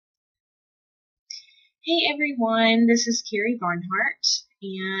Hey everyone, this is Carrie Barnhart,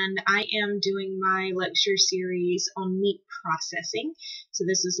 and I am doing my lecture series on meat processing. So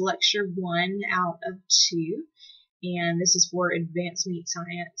this is lecture 1 out of 2, and this is for Advanced Meat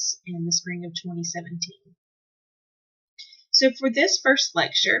Science in the spring of 2017. So for this first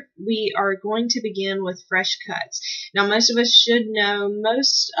lecture, we are going to begin with fresh cuts. Now most of us should know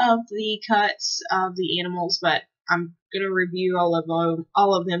most of the cuts of the animals, but I'm going to review all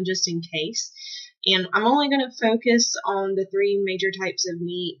of them just in case. And I'm only going to focus on the 3 major types of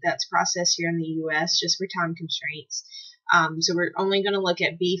meat that's processed here in the U.S. just for time constraints. So we're only going to look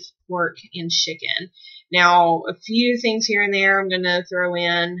at beef, pork, and chicken. Now, a few things here and there I'm going to throw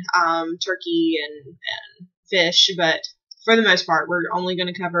in turkey and fish, but for the most part, we're only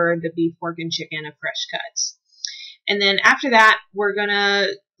going to cover the beef, pork, and chicken of fresh cuts. And then after that, we're going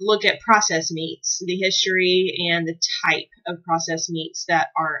to look at processed meats, the history and the type of processed meats that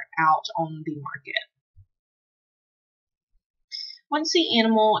are out on the market. Once the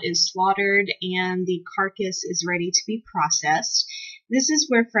animal is slaughtered and the carcass is ready to be processed, this is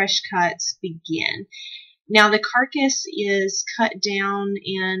where fresh cuts begin. Now the carcass is cut down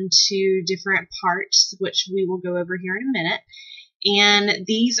into different parts, which we will go over here in a minute, and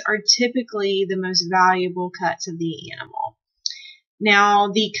these are typically the most valuable cuts of the animal. Now,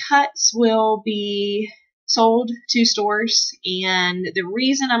 the cuts will be sold to stores, and the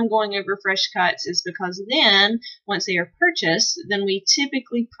reason I'm going over fresh cuts is because then, once they are purchased, then we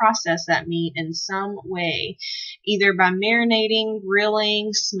typically process that meat in some way, either by marinating,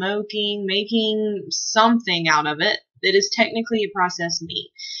 grilling, smoking, making something out of it that is technically a processed meat.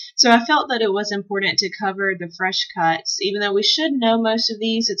 So I felt that it was important to cover the fresh cuts. Even though we should know most of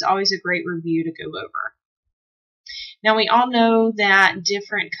these, it's always a great review to go over. Now, we all know that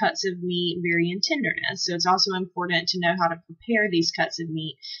different cuts of meat vary in tenderness, so it's also important to know how to prepare these cuts of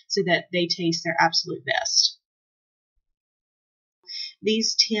meat so that they taste their absolute best.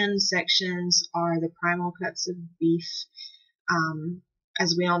 These 10 sections are the primal cuts of beef.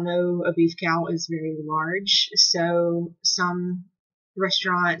 As we all know, a beef cow is very large, so some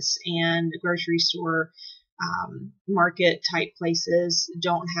restaurants and grocery store market type places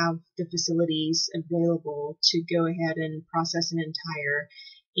don't have the facilities available to go ahead and process an entire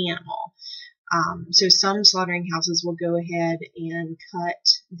animal. So some slaughtering houses will go ahead and cut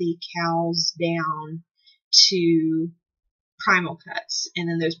the cows down to primal cuts, and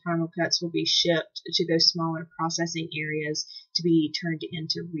then those primal cuts will be shipped to those smaller processing areas to be turned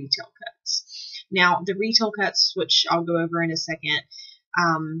into retail cuts. Now, the retail cuts, which I'll go over in a second,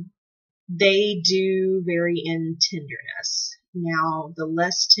 they do vary in tenderness. Now, the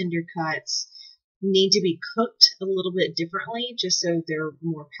less tender cuts need to be cooked a little bit differently just so they're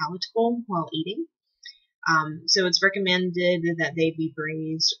more palatable while eating. So it's recommended that they be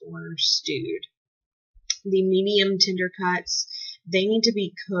braised or stewed. The medium tender cuts, they need to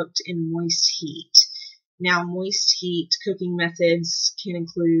be cooked in moist heat. Now, moist heat cooking methods can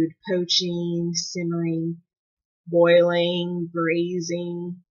include poaching, simmering, boiling,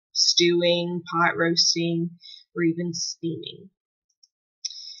 braising, stewing, pot roasting, or even steaming.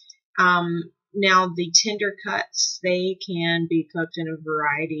 Now, the tender cuts, they can be cooked in a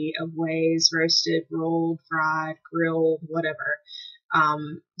variety of ways: roasted, rolled, fried, grilled, whatever.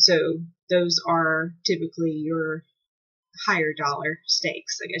 So those are typically your higher dollar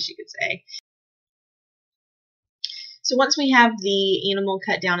steaks, I guess you could say. So once we have the animal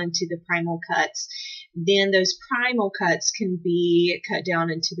cut down into the primal cuts, then those primal cuts can be cut down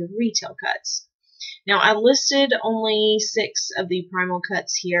into the retail cuts. Now, I listed only 6 of the primal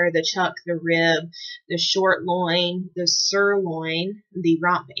cuts here: the chuck, the rib, the short loin, the sirloin, the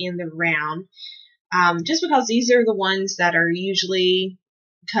rump, and the round, just because these are the ones that are usually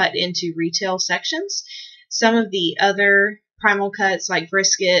cut into retail sections. Some of the other primal cuts, like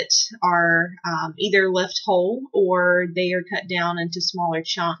brisket, are either left whole or they are cut down into smaller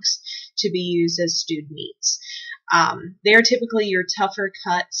chunks to be used as stewed meats. They are typically your tougher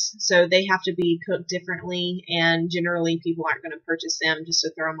cuts, so they have to be cooked differently, and generally people aren't going to purchase them just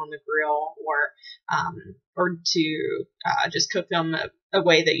to throw them on the grill or to just cook them a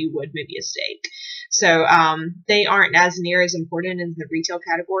way that you would maybe a steak. So they aren't as near as important in the retail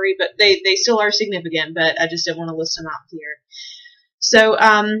category, but they still are significant, but I just didn't want to list them out here. So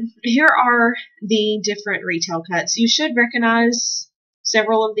here are the different retail cuts. You should recognize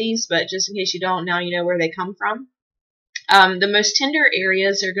several of these, but just in case you don't, now you know where they come from. The most tender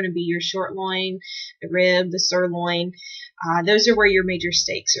areas are going to be your short loin, the rib, the sirloin. Those are where your major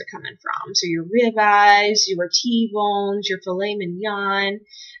steaks are coming from. So your rib eyes, your T-bones, your filet mignon,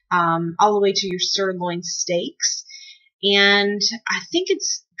 all the way to your sirloin steaks. And I think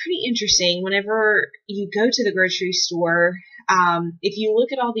it's pretty interesting. Whenever you go to the grocery store, if you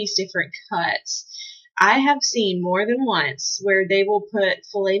look at all these different cuts, I have seen more than once where they will put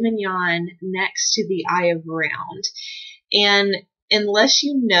filet mignon next to the eye of round. And unless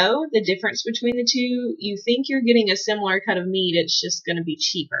you know the difference between the two, you think you're getting a similar cut of meat, it's just going to be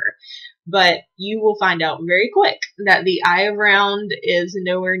cheaper. But you will find out very quick that the eye of round is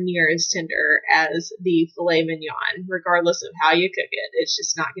nowhere near as tender as the filet mignon, regardless of how you cook it. It's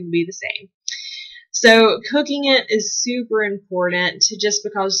just not going to be the same. So cooking it is super important, just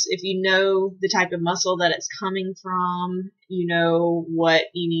because if you know the type of muscle that it's coming from, you know what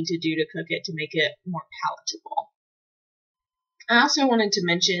you need to do to cook it to make it more palatable. I also wanted to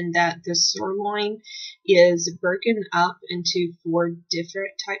mention that the sirloin is broken up into 4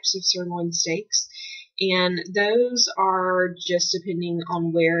 different types of sirloin steaks, and those are just depending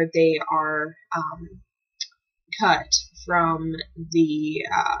on where they are cut from the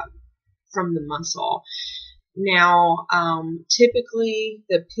muscle. Now, typically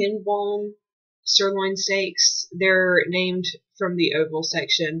the pin bone sirloin steaks, they're named from the oval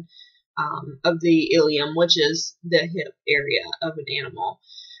section of the ilium, which is the hip area of an animal.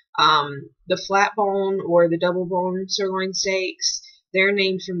 The flat bone or the double bone sirloin steaks, they're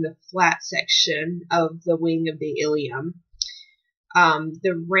named from the flat section of the wing of the ilium.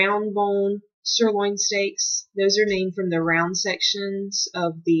 The round bone sirloin steaks, those are named from the round sections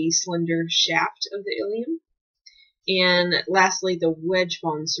of the slender shaft of the ilium. And lastly, the wedge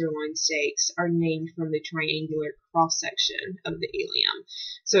bone sirloin steaks are named from the triangular cross section of the ilium.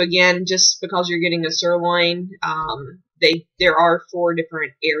 So again, just because you're getting a sirloin, there are 4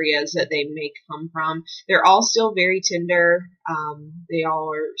 different areas that they may come from. They're all still very tender. They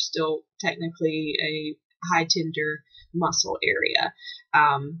all are still technically a high tender muscle area.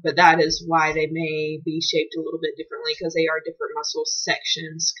 But that is why they may be shaped a little bit differently, because they are different muscle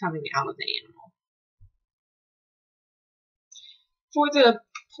sections coming out of the animal. For the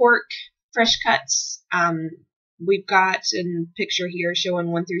pork fresh cuts, we've got a picture here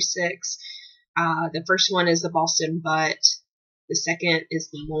showing 1 through 6. The first one is the Boston butt. The second is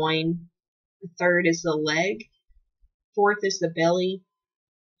the loin. The third is the leg. Fourth is the belly.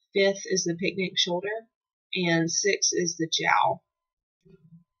 Fifth is the picnic shoulder. And 6 is the jowl.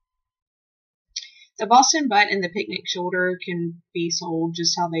 The Boston butt and the picnic shoulder can be sold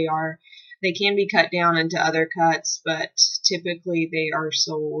just how they are. They can be cut down into other cuts, but typically they are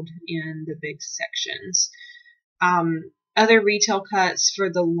sold in the big sections. Other retail cuts for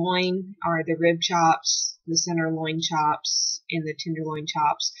the loin are the rib chops, the center loin chops, and the tenderloin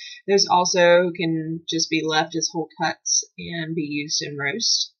chops. Those also can just be left as whole cuts and be used in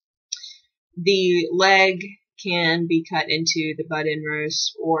roast. The leg can be cut into the butt end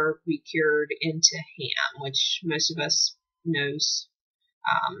roast or be cured into ham, which most of us knows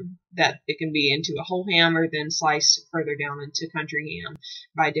that it can be into a whole ham or then sliced further down into country ham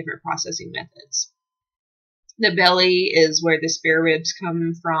by different processing methods. The belly is where the spare ribs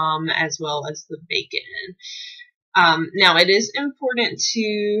come from, as well as the bacon. Now, it is important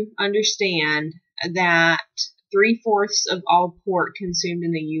to understand that 3/4 of all pork consumed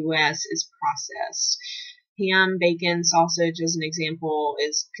in the U.S. is processed. Ham, bacon, sausage, as an example,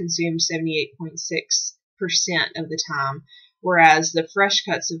 is consumed 78.6% of the time, whereas the fresh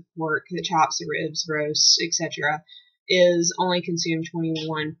cuts of pork, the chops, the ribs, roasts, etc., is only consumed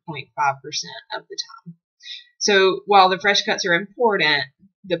 21.5% of the time. So while the fresh cuts are important,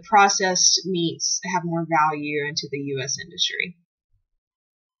 the processed meats have more value into the U.S. industry.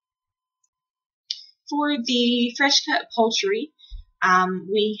 For the fresh cut poultry,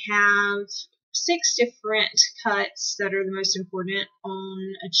 we have 6 different cuts that are the most important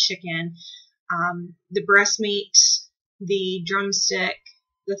on a chicken. The breast meat, the drumstick,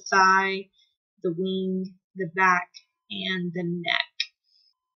 the thigh, the wing, the back, and the neck.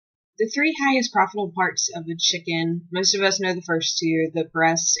 The 3 highest profitable parts of a chicken, most of us know the first 2, the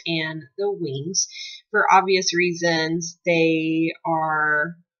breast and the wings. For obvious reasons, they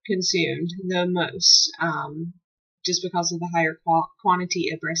are consumed the most, just because of the higher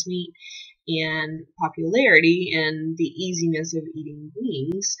quantity of breast meat and popularity and the easiness of eating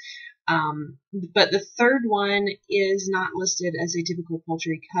wings. But the third one is not listed as a typical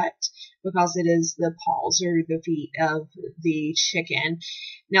poultry cut because it is the paws or the feet of the chicken.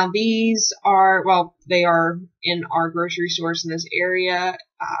 Now these are, well, they are in our grocery stores in this area.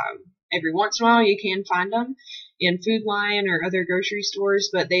 Every once in a while you can find them in Food Lion or other grocery stores,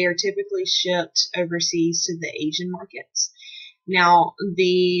 but they are typically shipped overseas to the Asian markets. Now,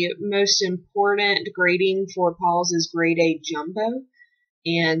 the most important grading for paws is grade A jumbo,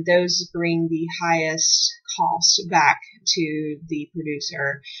 and those bring the highest cost back to the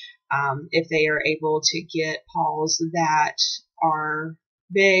producer if they are able to get paws that are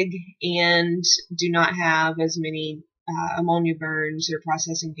big and do not have as many ammonia burns or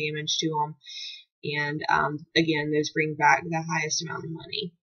processing damage to them. And again, those bring back the highest amount of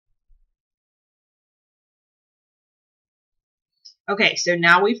money. Okay, so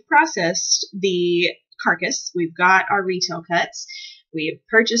now we've processed the carcass. We've got our retail cuts. We have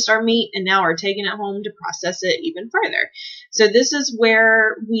purchased our meat, and now we're taking it home to process it even further. So this is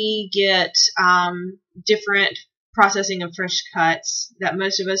where we get different processing of fresh cuts that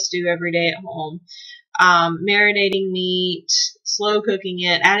most of us do every day at home. Marinating meat, slow cooking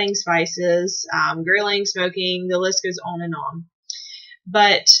it, adding spices, grilling, smoking, the list goes on and on.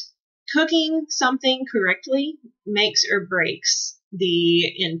 But cooking something correctly makes or breaks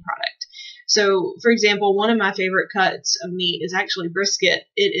the end product. So, for example, one of my favorite cuts of meat is actually brisket.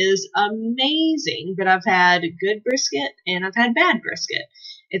 It is amazing, but I've had good brisket and I've had bad brisket.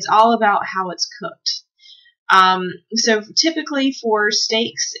 It's all about how it's cooked. So typically for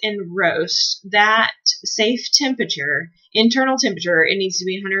steaks and roast, that safe temperature, internal temperature, it needs to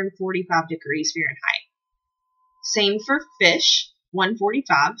be 145 degrees Fahrenheit. Same for fish,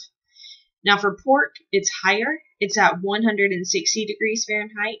 145. Now for pork, it's higher. It's at 160 degrees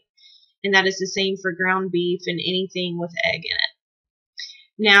Fahrenheit. And that is the same for ground beef and anything with egg in it.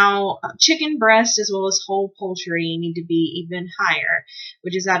 Now, chicken breast as well as whole poultry need to be even higher,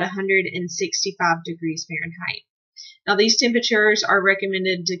 which is at 165 degrees Fahrenheit. Now, these temperatures are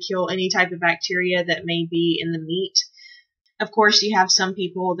recommended to kill any type of bacteria that may be in the meat. Of course, you have some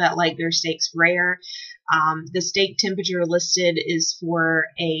people that like their steaks rare. The steak temperature listed is for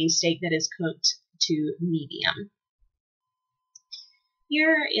a steak that is cooked to medium.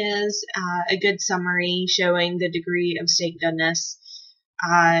 Here is a good summary showing the degree of steak doneness.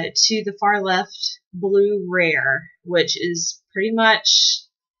 To the far left, blue rare, which is pretty much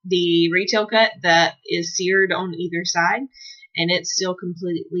the retail cut that is seared on either side, and it's still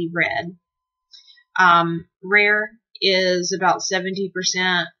completely red. Rare is about 70%,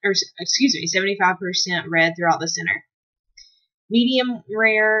 or excuse me, 75% red throughout the center. Medium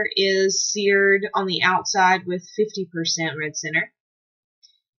rare is seared on the outside with 50% red center.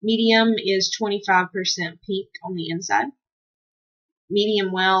 Medium is 25% pink on the inside.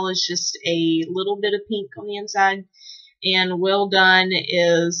 Medium well is just a little bit of pink on the inside. And well done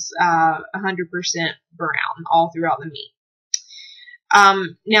is 100% brown all throughout the meat.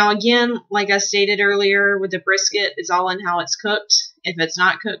 Now again, like I stated earlier with the brisket, it's all in how it's cooked. If it's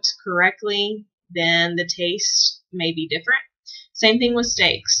not cooked correctly, then the taste may be different. Same thing with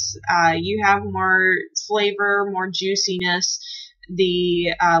steaks. You have more flavor, more juiciness,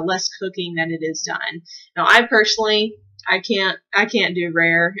 the less cooking that it is done. Now, I personally, I can't do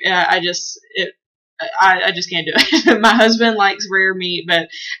rare. I just can't do it. My husband likes rare meat, but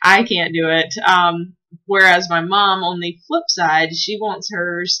I can't do it. Whereas my mom, on the flip side, she wants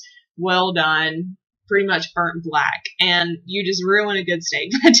hers well done, pretty much burnt black, and you just ruin a good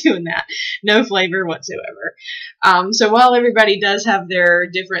steak by doing that. No flavor whatsoever. So while everybody does have their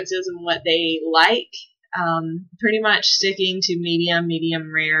differences in what they like, pretty much sticking to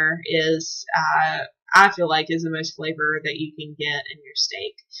medium rare is, I feel like, is the most flavor that you can get in your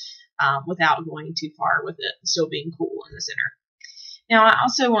steak without going too far with it still being cool in the center. Now, I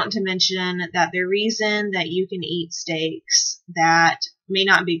also want to mention that the reason that you can eat steaks that may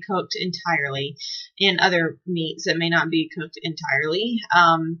not be cooked entirely and other meats that may not be cooked entirely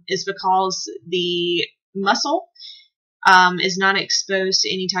is because the muscle is not exposed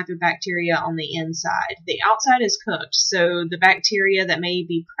to any type of bacteria on the inside. The outside is cooked, so the bacteria that may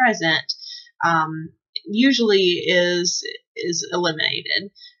be present usually is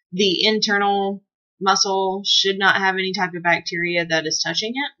eliminated. The internal muscle should not have any type of bacteria that is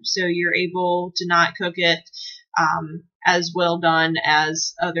touching it, so you're able to not cook it as well done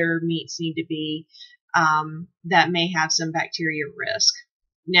as other meats need to be that may have some bacteria risk.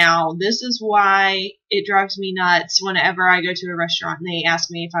 Now, this is why it drives me nuts whenever I go to a restaurant and they ask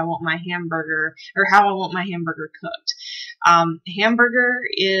me if I want my hamburger or how I want my hamburger cooked. Hamburger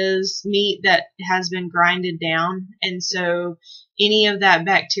is meat that has been grinded down, and so any of that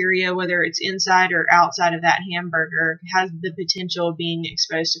bacteria, whether it's inside or outside of that hamburger, has the potential of being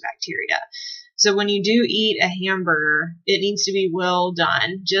exposed to bacteria. So when you do eat a hamburger, it needs to be well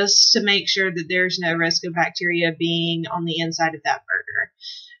done just to make sure that there's no risk of bacteria being on the inside of that burger.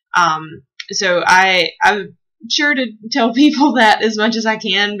 So I'm sure to tell people that as much as I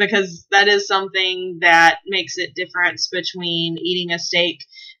can, because that is something that makes it difference between eating a steak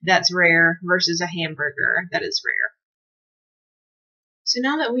that's rare versus a hamburger that is rare. So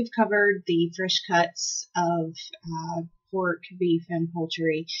now that we've covered the fresh cuts of pork, beef, and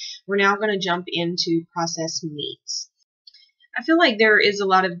poultry, we're now going to jump into processed meats. I feel like there is a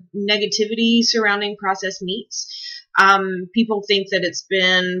lot of negativity surrounding processed meats. People think that it's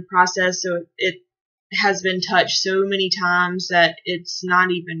been processed, so it has been touched so many times that it's not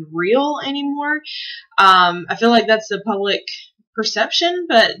even real anymore. I feel like that's the public perception,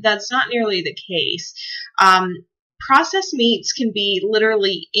 but that's not nearly the case. Processed meats can be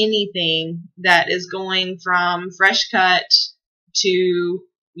literally anything that is going from fresh cut to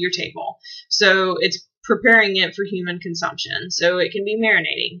your table. So it's preparing it for human consumption. So it can be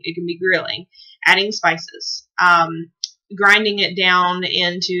marinating, it can be grilling, adding spices, grinding it down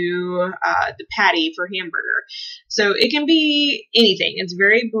into the patty for hamburger. So it can be anything. It's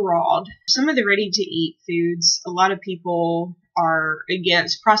very broad. Some of the ready-to-eat foods, a lot of people are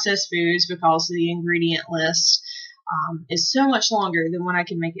against processed foods because the ingredient list is so much longer than when I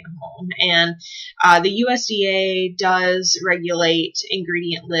can make it home. And the USDA does regulate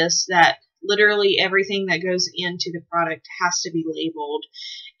ingredient lists that literally everything that goes into the product has to be labeled.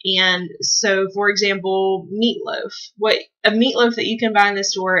 And so, for example, meatloaf. A meatloaf that you can buy in the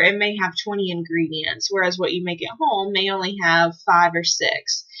store, it may have 20 ingredients, whereas what you make at home may only have 5 or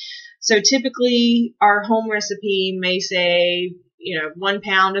 6. So typically, our home recipe may say, 1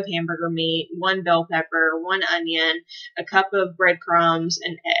 pound of hamburger meat, 1 bell pepper, 1 onion, a cup of breadcrumbs,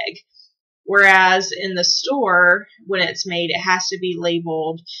 an egg. Whereas in the store, when it's made, it has to be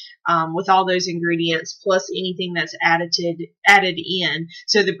labeled with all those ingredients plus anything that's added in.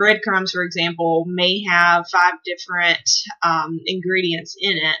 So the breadcrumbs, for example, may have 5 different ingredients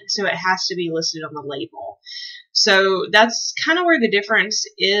in it, so it has to be listed on the label. So that's kind of where the difference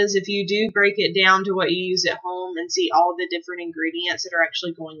is. If you do break it down to what you use at home and see all the different ingredients that are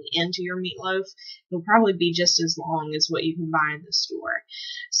actually going into your meatloaf, it'll probably be just as long as what you can buy in the store.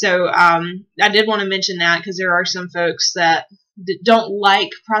 So I did want to mention that because there are some folks that don't like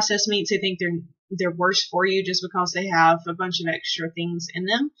processed meats. They think they're worse for you just because they have a bunch of extra things in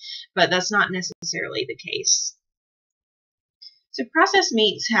them, but that's not necessarily the case. So processed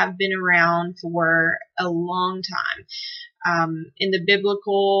meats have been around for a long time. In the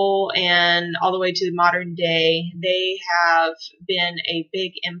biblical and all the way to the modern day, they have been a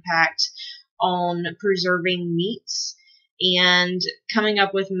big impact on preserving meats and coming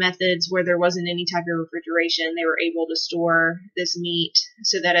up with methods where there wasn't any type of refrigeration. They were able to store this meat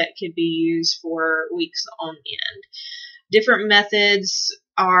so that it could be used for weeks on end. Different methods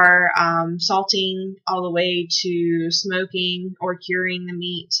are salting all the way to smoking or curing the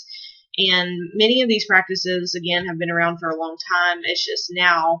meat. And many of these practices, again, have been around for a long time. It's just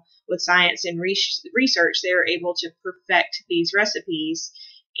now, with science and research, they are able to perfect these recipes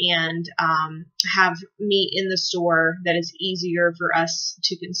and have meat in the store that is easier for us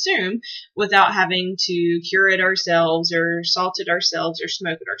to consume without having to cure it ourselves or salt it ourselves or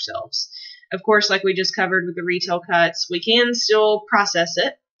smoke it ourselves. Of course, like we just covered with the retail cuts, we can still process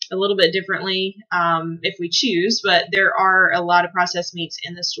it a little bit differently if we choose, but there are a lot of processed meats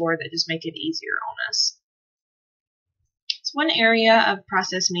in the store that just make it easier on us. So one area of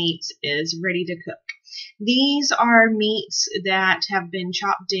processed meats is ready to cook. These are meats that have been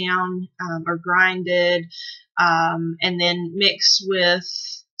chopped down or grinded and then mixed with,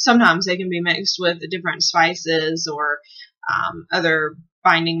 sometimes they can be mixed with different spices or other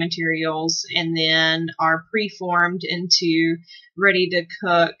binding materials, and then are preformed into ready to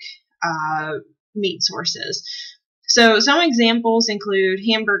cook meat sources. So some examples include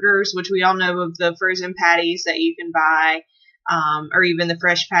hamburgers, which we all know of the frozen patties that you can buy, or even the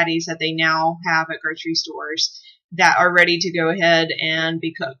fresh patties that they now have at grocery stores that are ready to go ahead and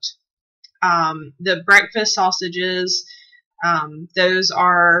be cooked. The breakfast sausages, those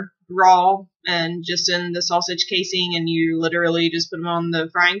are raw and just in the sausage casing, and you literally just put them on the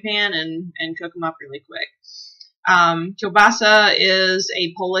frying pan and cook them up really quick. Kielbasa is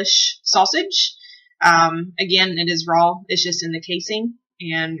a Polish sausage. Again, it is raw. It's just in the casing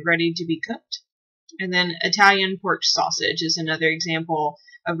and ready to be cooked. And then Italian pork sausage is another example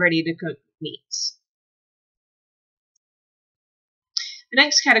of ready to cook meats. The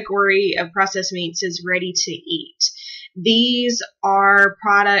next category of processed meats is ready to eat. These are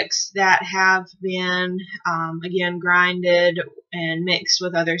products that have been, again, grinded and mixed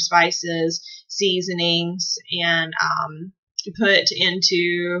with other spices, seasonings, and put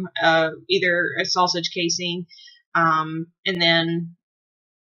into either a sausage casing and then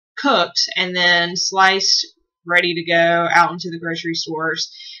cooked and then sliced, ready to go out into the grocery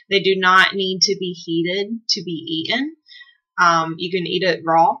stores. They do not need to be heated to be eaten. You can eat it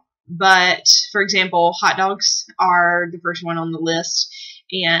raw, But for example, hot dogs are the first one on the list,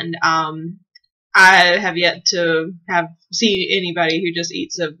 and I have yet to see anybody who just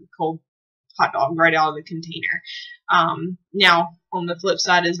eats a cold hot dog right out of the container. Now, on the flip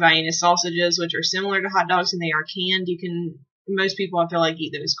side is Vienna sausages, which are similar to hot dogs and they are canned. Most people I feel like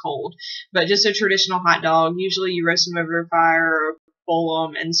eat those cold, but just a traditional hot dog, usually you roast them over a fire or boil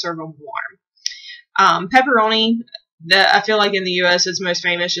them and serve them warm. Pepperoni, I feel like in the U.S. it's most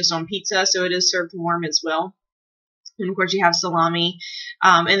famous just on pizza, so it is served warm as well. And of course you have salami,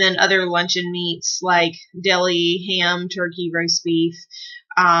 and then other luncheon meats like deli, ham, turkey, roast beef.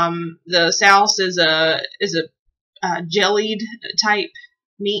 The South is a jellied type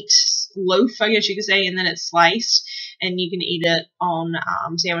meat loaf, I guess you could say, and then it's sliced, and you can eat it on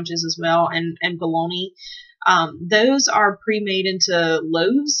sandwiches as well, and bologna. Those are pre-made into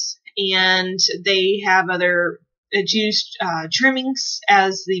loaves, and they have other used trimmings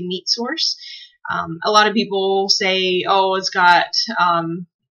as the meat source. A lot of people say, oh, it's got,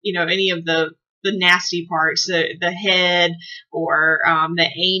 any of the nasty parts, the head or the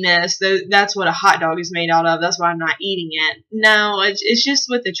anus. That's what a hot dog is made out of. That's why I'm not eating it. No, it's just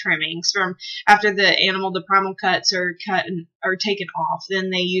with the trimmings from after the primal cuts are cut or taken off.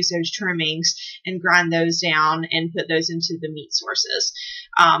 Then they use those trimmings and grind those down and put those into the meat sources.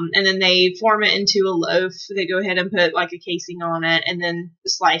 And then they form it into a loaf. They go ahead and put like a casing on it and then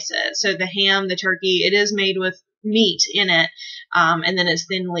slice it. So the ham, the turkey, it is made with meat in it, and then it's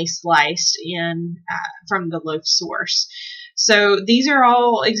thinly sliced in from the loaf source. So these are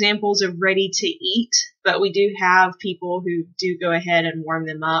all examples of ready to eat, but we do have people who do go ahead and warm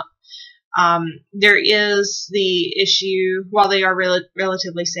them up. There is the issue, while they are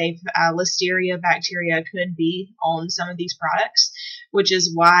relatively safe, Listeria bacteria could be on some of these products, which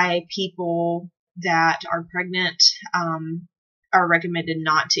is why people that are pregnant are recommended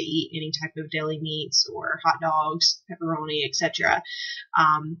not to eat any type of deli meats or hot dogs, pepperoni, etc.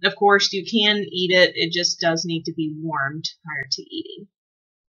 Of course, you can eat it. It just does need to be warmed prior to eating.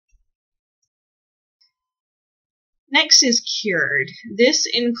 Next is cured. This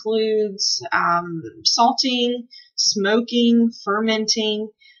includes salting, smoking, fermenting,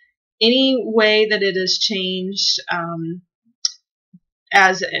 any way that it is changed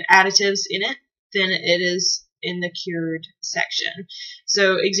as additives in it, then it is in the cured section.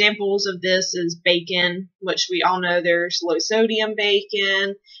 So examples of this is bacon, which we all know there's low sodium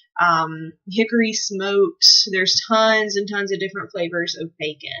bacon, hickory smoked. There's tons and tons of different flavors of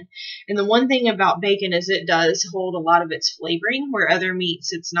bacon. And the one thing about bacon is it does hold a lot of its flavoring, where other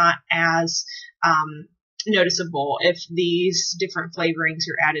meats it's not as noticeable if these different flavorings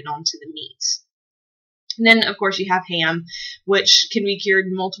are added onto the meats. And then, of course, you have ham, which can be cured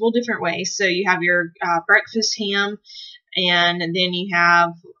multiple different ways. So you have your breakfast ham, and then you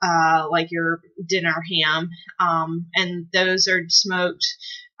have like your dinner ham, and those are smoked.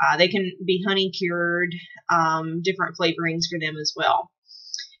 They can be honey cured, different flavorings for them as well.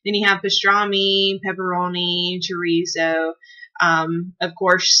 Then you have pastrami, pepperoni, chorizo. Of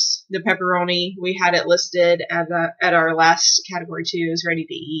course, the pepperoni, we had it listed at our last category 2 is ready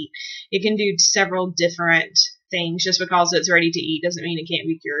to eat. It can do several different things. Just because it's ready to eat doesn't mean it can't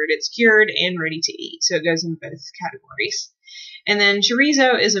be cured. It's cured and ready to eat, so it goes in both categories. And then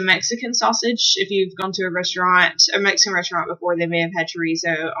chorizo is a Mexican sausage. If you've gone to a Mexican restaurant before, they may have had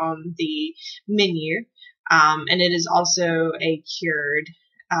chorizo on the menu. And it is also a cured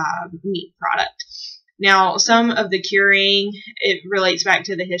meat product. Now, some of the curing, it relates back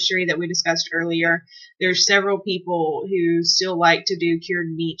to the history that we discussed earlier. There's several people who still like to do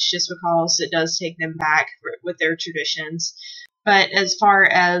cured meats just because it does take them back with their traditions. But as far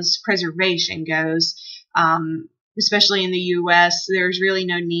as preservation goes, especially in the U.S., there's really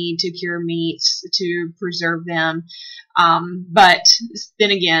no need to cure meats to preserve them. But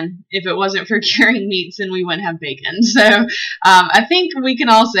then again, if it wasn't for curing meats, then we wouldn't have bacon. So I think we can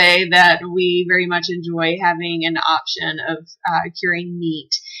all say that we very much enjoy having an option of curing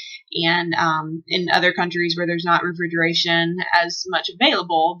meat. And in other countries where there's not refrigeration as much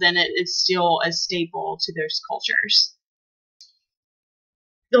available, then it is still a staple to those cultures.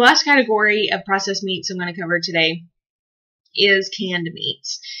 The last category of processed meats I'm going to cover today is canned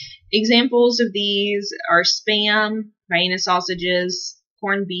meats. Examples of these are Spam, Vienna sausages,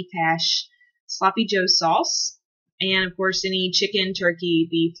 corned beef hash, sloppy joe sauce, and of course any chicken, turkey,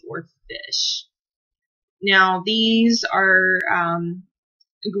 beef, or fish. Now these are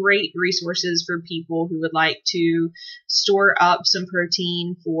great resources for people who would like to store up some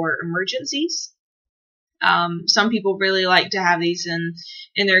protein for emergencies. Some people really like to have these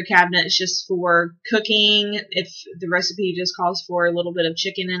in their cabinets just for cooking. If the recipe just calls for a little bit of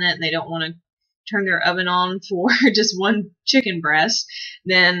chicken in it and they don't want to turn their oven on for just one chicken breast,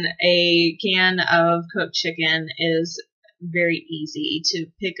 then a can of cooked chicken is very easy to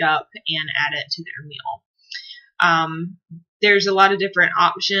pick up and add it to their meal. There's a lot of different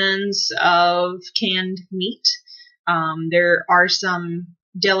options of canned meat. There are some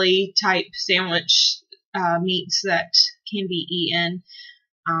deli type sandwich meats that can be eaten.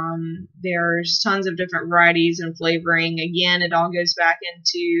 There's tons of different varieties and flavoring. Again, it all goes back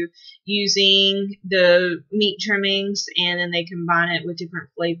into using the meat trimmings, and then they combine it with different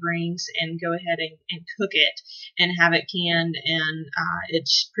flavorings and go ahead and cook it and have it canned, and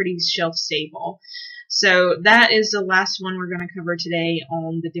it's pretty shelf stable. So that is the last one we're going to cover today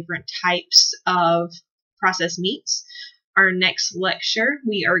on the different types of processed meats. Our next lecture,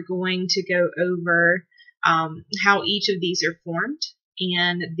 we are going to go over how each of these are formed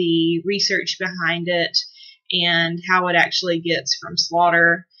and the research behind it and how it actually gets from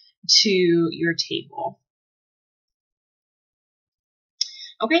slaughter to your table.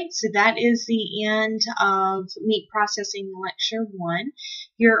 Okay, so that is the end of meat processing lecture 1.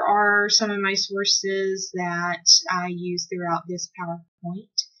 Here are some of my sources that I use throughout this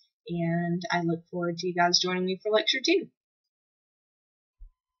PowerPoint, and I look forward to you guys joining me for lecture 2.